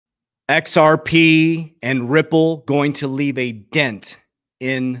XRP and Ripple going to leave a dent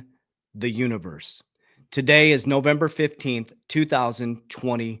in the universe. Today is November 15th,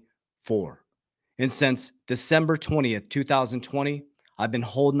 2024. And since December 20th, 2020, I've been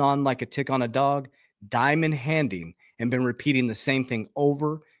holding on like a tick on a dog, diamond handing, and been repeating the same thing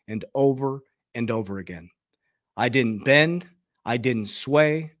over and over and over again. I didn't bend. I didn't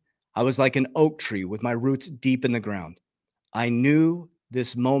sway. I was like an oak tree with my roots deep in the ground. I knew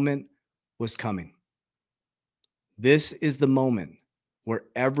this moment was coming. This is the moment where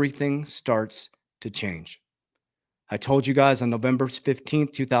everything starts to change. I told you guys on November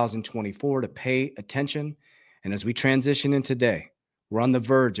 15th, 2024 to pay attention. And as we transition in today, we're on the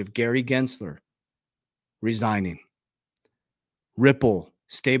verge of Gary Gensler resigning. Ripple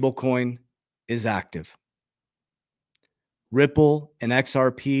stablecoin is active. Ripple and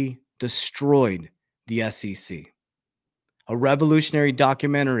XRP destroyed the SEC. A revolutionary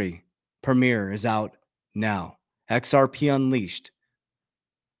documentary premiere is out now. XRP Unleashed,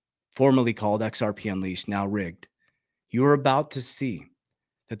 formerly called XRP Unleashed, now rigged. You are about to see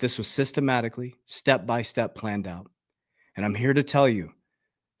that this was systematically, step-by-step planned out. And I'm here to tell you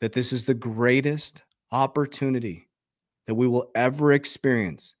that this is the greatest opportunity that we will ever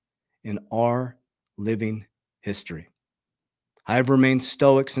experience in our living history. I have remained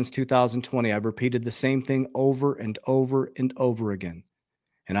stoic since 2020. I've repeated the same thing over and over and over again.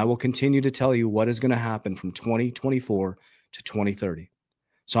 And I will continue to tell you what is going to happen from 2024 to 2030.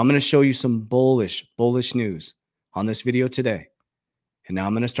 So I'm going to show you some bullish news on this video today. And now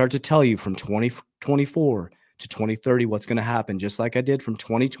I'm going to start to tell you from 2024 to 2030 what's going to happen, just like I did from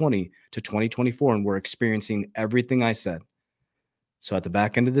 2020 to 2024. And we're experiencing everything I said. So at the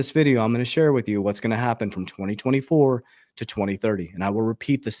back end of this video, I'm going to share with you what's going to happen from 2024 to 2030. And I will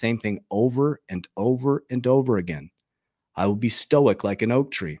repeat the same thing over and over and over again. I will be stoic like an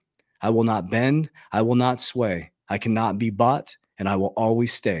oak tree. I will not bend. I will not sway. I cannot be bought, and I will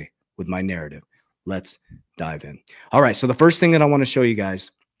always stay with my narrative. Let's dive in. All right. So the first thing that I want to show you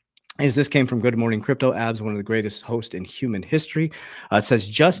guys is this came from Good Morning Crypto Abs, one of the greatest hosts in human history. It says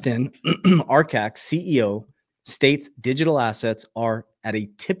Justin Arcak, CEO, states digital assets are at a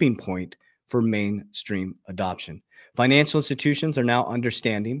tipping point for mainstream adoption. Financial institutions are now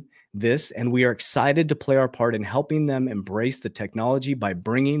understanding this, and we are excited to play our part in helping them embrace the technology by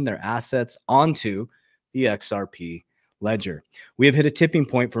bringing their assets onto the XRP ledger. We have hit a tipping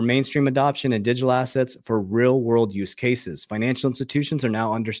point for mainstream adoption and digital assets for real-world use cases. Financial institutions are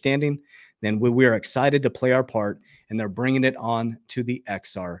now understanding, and we are excited to play our part, and they're bringing it on to the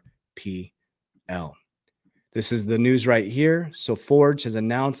XRPL. This is the news right here. So Forge has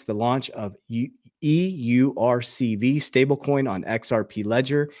announced the launch of EURCV stablecoin on XRP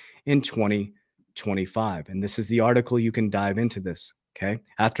Ledger in 2025. And this is the article. You can dive into this. Okay.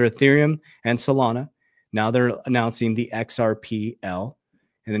 After Ethereum and Solana, now they're announcing the XRPL.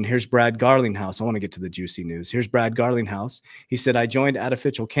 And then here's Brad Garlinghouse. I want to get to the juicy news. Here's Brad Garlinghouse. He said, I joined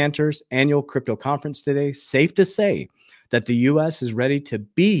Artificial Cantor's annual crypto conference today. Safe to say that the U.S. is ready to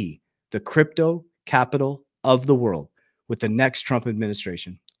be the crypto capital of the world with the next Trump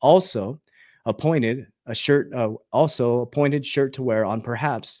administration. Also appointed shirt to wear on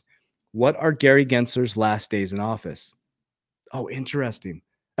perhaps what are Gary Gensler's last days in office. Oh, interesting.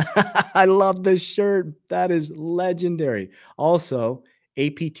 I love this shirt. That is legendary. Also,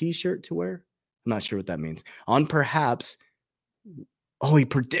 APT shirt to wear. I'm not sure what that means. On perhaps, oh, he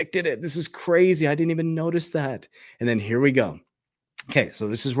predicted it. This is crazy. I didn't even notice that. And then here we go. Okay, so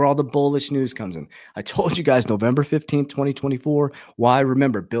this is where all the bullish news comes in. I told you guys November 15th, 2024. Why?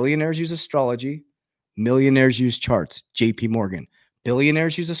 Remember, billionaires use astrology, millionaires use charts. JP Morgan.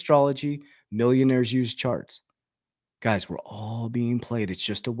 Billionaires use astrology, millionaires use charts. Guys, we're all being played. It's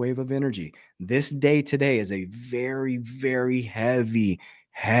just a wave of energy. This day today is a very, very heavy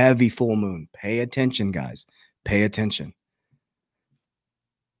full moon. Pay attention, guys. Pay attention.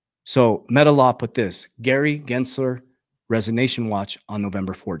 So MetaLaw put this, Gary Gensler resignation watch on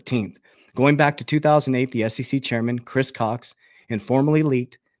November 14th. Going back to 2008, the SEC chairman, Chris Cox, informally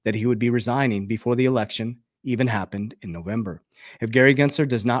leaked that he would be resigning before the election even happened in November. If Gary Gensler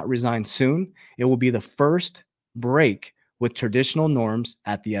does not resign soon, it will be the first break with traditional norms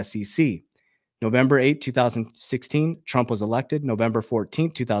at the SEC. November 8, 2016, Trump was elected. November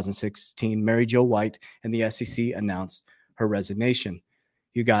 14, 2016, Mary Jo White and the SEC announced her resignation.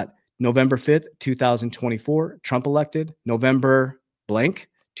 You got November 5th, 2024, Trump elected. November blank,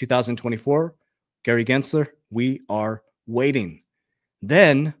 2024, Gary Gensler, we are waiting.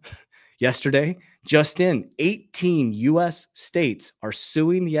 Then yesterday, just in 18 U.S. states are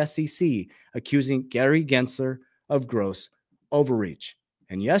suing the SEC, accusing Gary Gensler of gross overreach.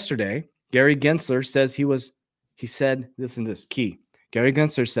 And yesterday, Gary Gensler says he said, listen to this key. Gary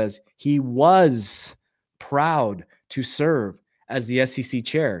Gensler says he was proud to serve as the SEC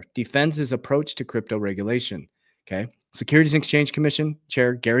chair, defends his approach to crypto regulation. Okay. Securities and Exchange Commission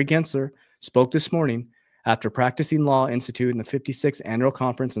Chair Gary Gensler spoke this morning after practicing law institute in the 56th Annual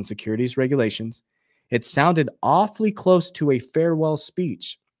Conference on Securities Regulations. It sounded awfully close to a farewell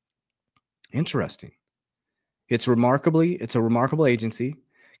speech. Interesting. It's a remarkable agency,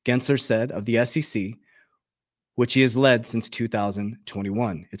 Gensler said, of the SEC, which he has led since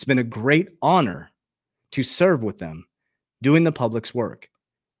 2021. It's been a great honor to serve with them, doing the public's work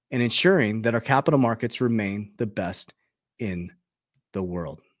and ensuring that our capital markets remain the best in the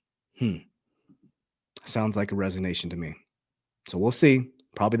world. Sounds like a resignation to me. So we'll see.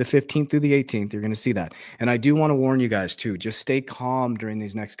 Probably the 15th through the 18th, you're going to see that. And I do want to warn you guys too, just stay calm during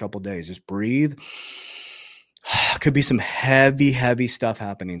these next couple of days. Just breathe. Could be some heavy stuff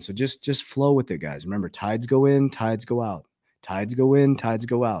happening. So just flow with it, guys. Remember, tides go in, tides go out. Tides go in, tides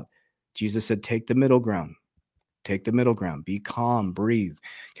go out. Jesus said, take the middle ground. Take the middle ground. Be calm. Breathe.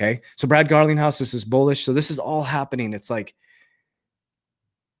 Okay. So Brad Garlinghouse, this is bullish. So this is all happening. It's like,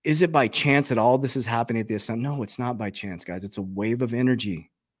 is it by chance that all this is happening at the ascent? No, it's not by chance, guys. It's a wave of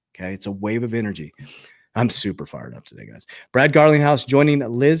energy. Okay. It's a wave of energy. I'm super fired up today, guys. Brad Garlinghouse joining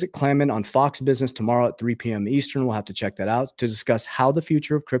Liz Clement on Fox Business tomorrow at 3 p.m. Eastern. We'll have to check that out to discuss how the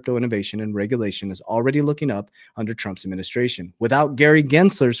future of crypto innovation and regulation is already looking up under Trump's administration. Without Gary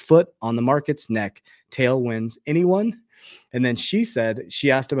Gensler's foot on the market's neck, tailwinds anyone? And then she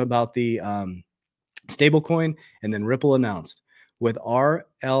asked him about the stablecoin, and then Ripple announced, with RLUSD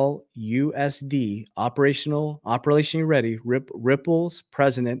operationally ready, Ripple's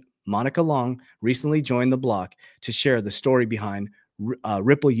president Monica Long recently joined the block to share the story behind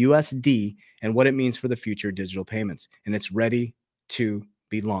Ripple USD and what it means for the future of digital payments. And it's ready to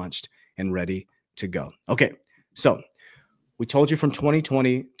be launched and ready to go. Okay, so we told you from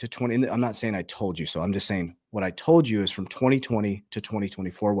 2020 to 20. I'm not saying I told you so. I'm just saying what I told you is from 2020 to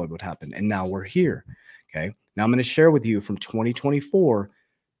 2024 what would happen. And now we're here. Okay, now I'm going to share with you from 2024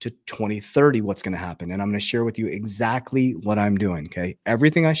 to 2030 what's going to happen. And I'm going to share with you exactly what I'm doing. Okay.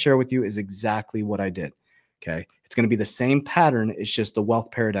 Everything I share with you is exactly what I did. Okay. It's going to be the same pattern. It's just the wealth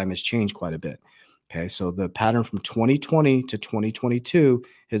paradigm has changed quite a bit. Okay. So the pattern from 2020 to 2022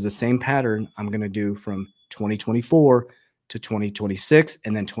 is the same pattern I'm going to do from 2024 to 2026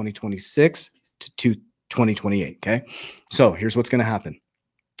 and then 2026 to 2028. Okay. So here's what's going to happen.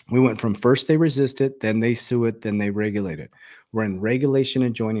 We went from first they resist it, then they sue it, then they regulate it. We're in regulation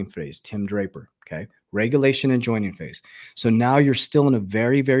and joining phase, Tim Draper, okay? Regulation and joining phase. So now you're still in a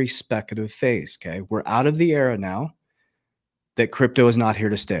very speculative phase, okay? We're out of the era now that crypto is not here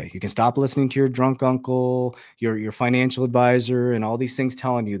to stay. You can stop listening to your drunk uncle, your financial advisor, and all these things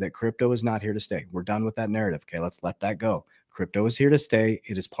telling you that crypto is not here to stay. We're done with that narrative, okay? Let's let that go. Crypto is here to stay.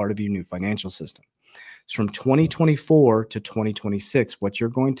 It is part of your new financial system. From 2024 to 2026, what you're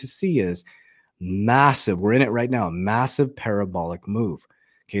going to see is massive. We're in it right now. Massive parabolic move.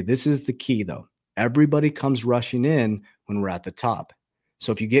 Okay. This is the key though. Everybody comes rushing in when we're at the top.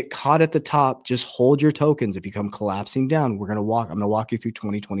 So if you get caught at the top, just hold your tokens. If you come collapsing down, I'm going to walk you through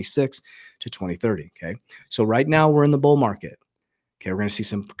 2026 to 2030. Okay. So right now we're in the bull market. Okay. We're going to see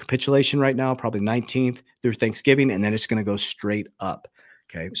some capitulation right now, probably 19th through Thanksgiving, and then it's going to go straight up.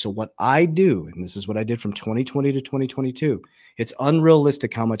 Okay, so what I do, and this is what I did from 2020 to 2022, it's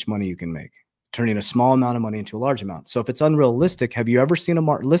unrealistic how much money you can make, turning a small amount of money into a large amount. So if it's unrealistic, have you ever seen a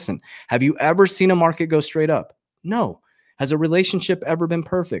market? Listen, have you ever seen a market go straight up? No. Has a relationship ever been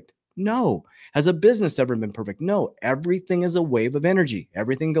perfect? No. Has a business ever been perfect? No. Everything is a wave of energy.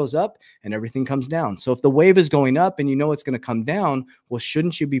 Everything goes up and everything comes down. So if the wave is going up and you know it's going to come down, well,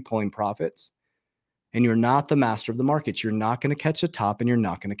 shouldn't you be pulling profits? And you're not the master of the market. You're not going to catch the top and you're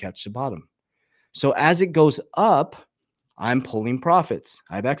not going to catch the bottom. So as it goes up, I'm pulling profits.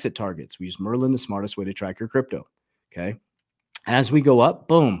 I have exit targets. We use Merlin, the smartest way to track your crypto. Okay. As we go up,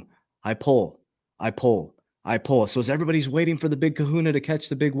 boom, I pull. So as everybody's waiting for the big kahuna to catch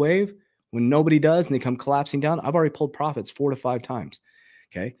the big wave, when nobody does and they come collapsing down, I've already pulled profits 4 to 5 times.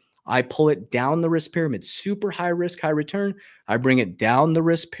 Okay. I pull it down the risk pyramid, super high risk, high return. I bring it down the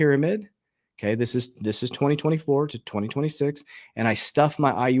risk pyramid. Okay, this is 2024 to 2026, and I stuff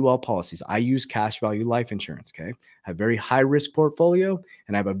my IUL policies. I use cash value life insurance. Okay, I have a very high risk portfolio,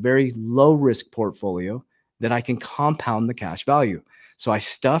 and I have a very low risk portfolio that I can compound the cash value. So I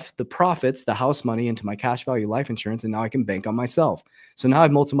stuff the profits, the house money, into my cash value life insurance, and now I can bank on myself. So now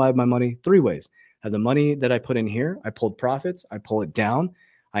I've multiplied my money 3 ways. I have the money that I put in here. I pulled profits. I pull it down.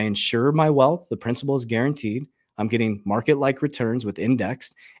 I insure my wealth. The principal is guaranteed. I'm getting market-like returns with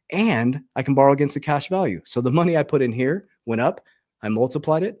indexed, and I can borrow against the cash value. So the money I put in here went up, I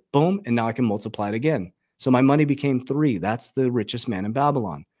multiplied it, boom, and now I can multiply it again. So my money became 3. That's the richest man in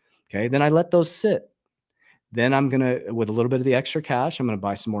Babylon. Okay, then I let those sit. Then I'm going to, with a little bit of the extra cash, I'm going to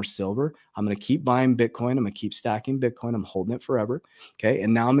buy some more silver. I'm going to keep buying Bitcoin. I'm going to keep stacking Bitcoin. I'm holding it forever. Okay.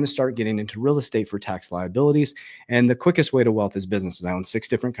 And now I'm going to start getting into real estate for tax liabilities. And the quickest way to wealth is businesses. I own 6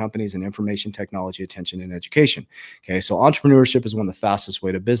 different companies in information technology, attention, and education. Okay. So entrepreneurship is one of the fastest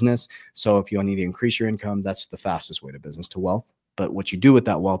way to business. So if you need to increase your income, that's the fastest way to business, to wealth. But what you do with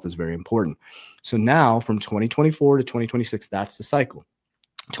that wealth is very important. So now from 2024 to 2026, that's the cycle.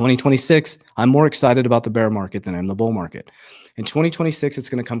 2026, I'm more excited about the bear market than I'm the bull market. In 2026, it's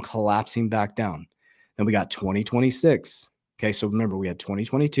going to come collapsing back down. Then we got 2026. Okay, so remember, we had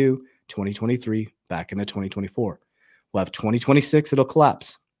 2022, 2023, back into 2024. We'll have 2026, it'll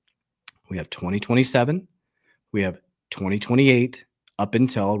collapse. We have 2027, we have 2028, up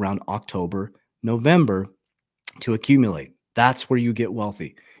until around October, November to accumulate. That's where you get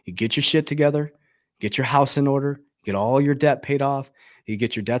wealthy. You get your shit together, get your house in order, get all your debt paid off, you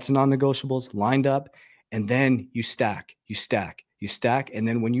get your debts and non-negotiables lined up, and then you stack, you stack, you stack. And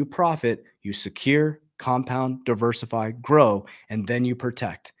then when you profit, you secure, compound, diversify, grow, and then you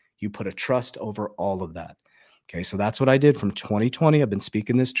protect. You put a trust over all of that. Okay, so that's what I did from 2020. I've been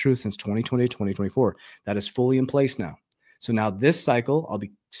speaking this truth since 2020 to 2024. That is fully in place now. So now this cycle, I'll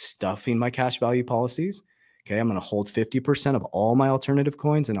be stuffing my cash value policies. Okay, I'm going to hold 50% of all my alternative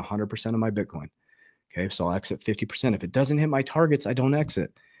coins and 100% of my Bitcoin. Okay, so I'll exit 50%. If it doesn't hit my targets, I don't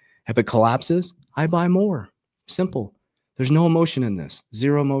exit. If it collapses, I buy more. Simple. There's no emotion in this.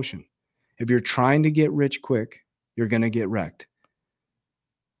 Zero emotion. If you're trying to get rich quick, you're going to get wrecked.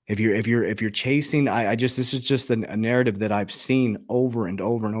 If you're chasing, this is just a narrative that I've seen over and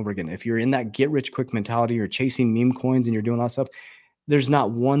over and over again. If you're in that get rich quick mentality, you're chasing meme coins and you're doing all that stuff, there's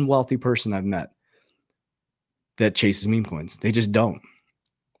not one wealthy person I've met that chases meme coins. They just don't.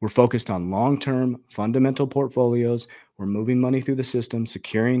 We're focused on long-term fundamental portfolios. We're moving money through the system,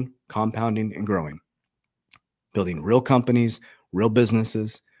 securing, compounding, and growing. Building real companies, real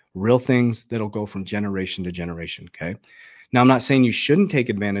businesses, real things that'll go from generation to generation, okay? Now, I'm not saying you shouldn't take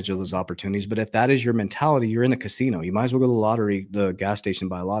advantage of those opportunities, but if that is your mentality, you're in a casino. You might as well go to the gas station,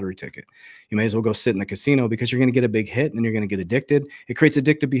 buy a lottery ticket. You may as well go sit in the casino because you're going to get a big hit and then you're going to get addicted. It creates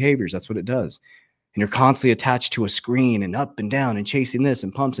addictive behaviors. That's what it does. And you're constantly attached to a screen and up and down and chasing this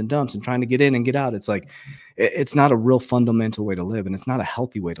and pumps and dumps and trying to get in and get out. It's like, it's not a real fundamental way to live, and it's not a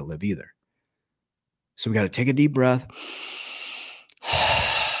healthy way to live either. So we got to take a deep breath.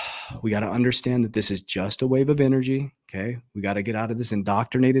 We got to understand that this is just a wave of energy. Okay. We got to get out of this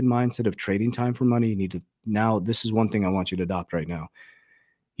indoctrinated mindset of trading time for money. You need to, now, this is one thing I want you to adopt right now.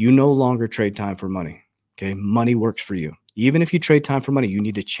 You no longer trade time for money. Okay. Money works for you. Even if you trade time for money, you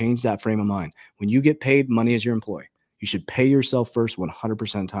need to change that frame of mind. When you get paid, money is your employee. You should pay yourself first 100%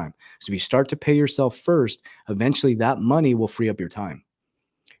 of the time. So if you start to pay yourself first, eventually that money will free up your time.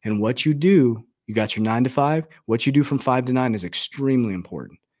 And what you do, you got your 9 to 5. What you do from 5 to 9 is extremely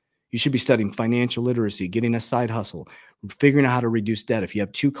important. You should be studying financial literacy, getting a side hustle, figuring out how to reduce debt. If you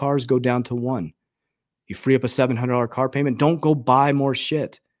have 2 cars, go down to 1. You free up a $700 car payment. Don't go buy more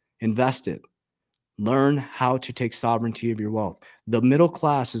shit. Invest it. Learn how to take sovereignty of your wealth. The middle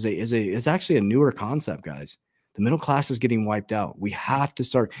class is actually a newer concept, guys. The middle class is getting wiped out. We have to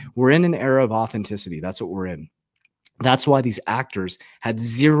start. We're in an era of authenticity. That's what we're in. That's why these actors had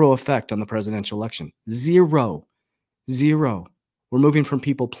zero effect on the presidential election. Zero. We're moving from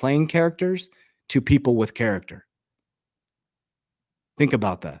people playing characters to people with character. Think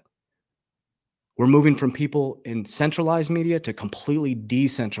about that. We're moving from people in centralized media to completely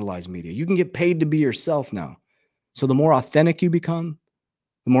decentralized media. You can get paid to be yourself now. So the more authentic you become,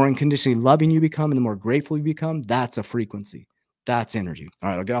 the more unconditionally loving you become, and the more grateful you become, that's a frequency. That's energy. All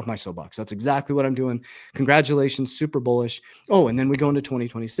right, I'll get off my soapbox. That's exactly what I'm doing. Congratulations, super bullish. Oh, and then we go into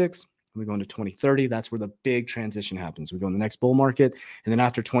 2026. We go into 2030. That's where the big transition happens. We go in the next bull market. And then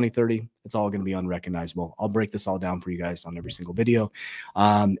after 2030, it's all going to be unrecognizable. I'll break this all down for you guys on every single video.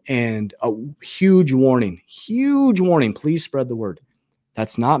 And a huge warning, please spread the word.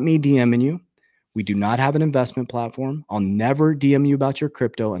 That's not me DMing you. We do not have an investment platform. I'll never DM you about your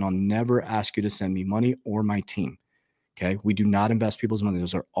crypto, and I'll never ask you to send me money or my team. Okay. We do not invest people's money.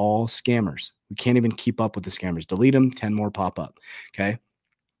 Those are all scammers. We can't even keep up with the scammers. Delete them, 10 more pop up. Okay.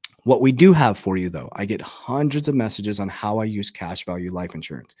 What we do have for you, though, I get hundreds of messages on how I use cash value life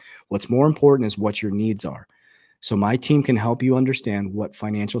insurance. What's more important is what your needs are. So my team can help you understand what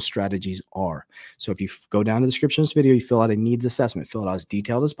financial strategies are. So if you go down to the description of this video, you fill out a needs assessment, fill it out as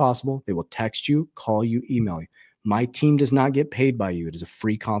detailed as possible. They will text you, call you, email you. My team does not get paid by you. It is a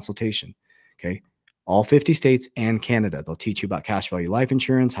free consultation. Okay. All 50 states and Canada. They'll teach you about cash value life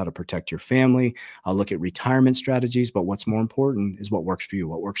insurance, how to protect your family. I'll look at retirement strategies, but what's more important is what works for you.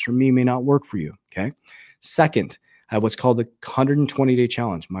 What works for me may not work for you. Okay. Second, I have what's called the 120-day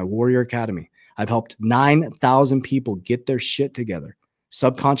challenge, my Warrior Academy. I've helped 9,000 people get their shit together.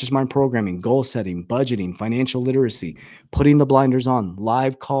 Subconscious mind programming, goal setting, budgeting, financial literacy, putting the blinders on,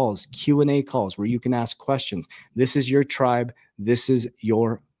 live calls, Q&A calls where you can ask questions. This is your tribe. This is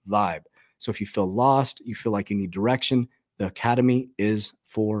your vibe. So if you feel lost, you feel like you need direction, the Academy is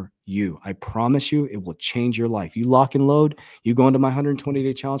for you. I promise you, it will change your life. You lock and load, you go into my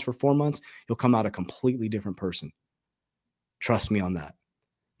 120-day challenge for 4 months, you'll come out a completely different person. Trust me on that.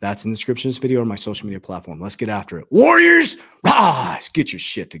 That's in the description of this video or my social media platform. Let's get after it. Warriors, rise! Get your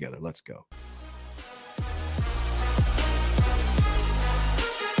shit together. Let's go.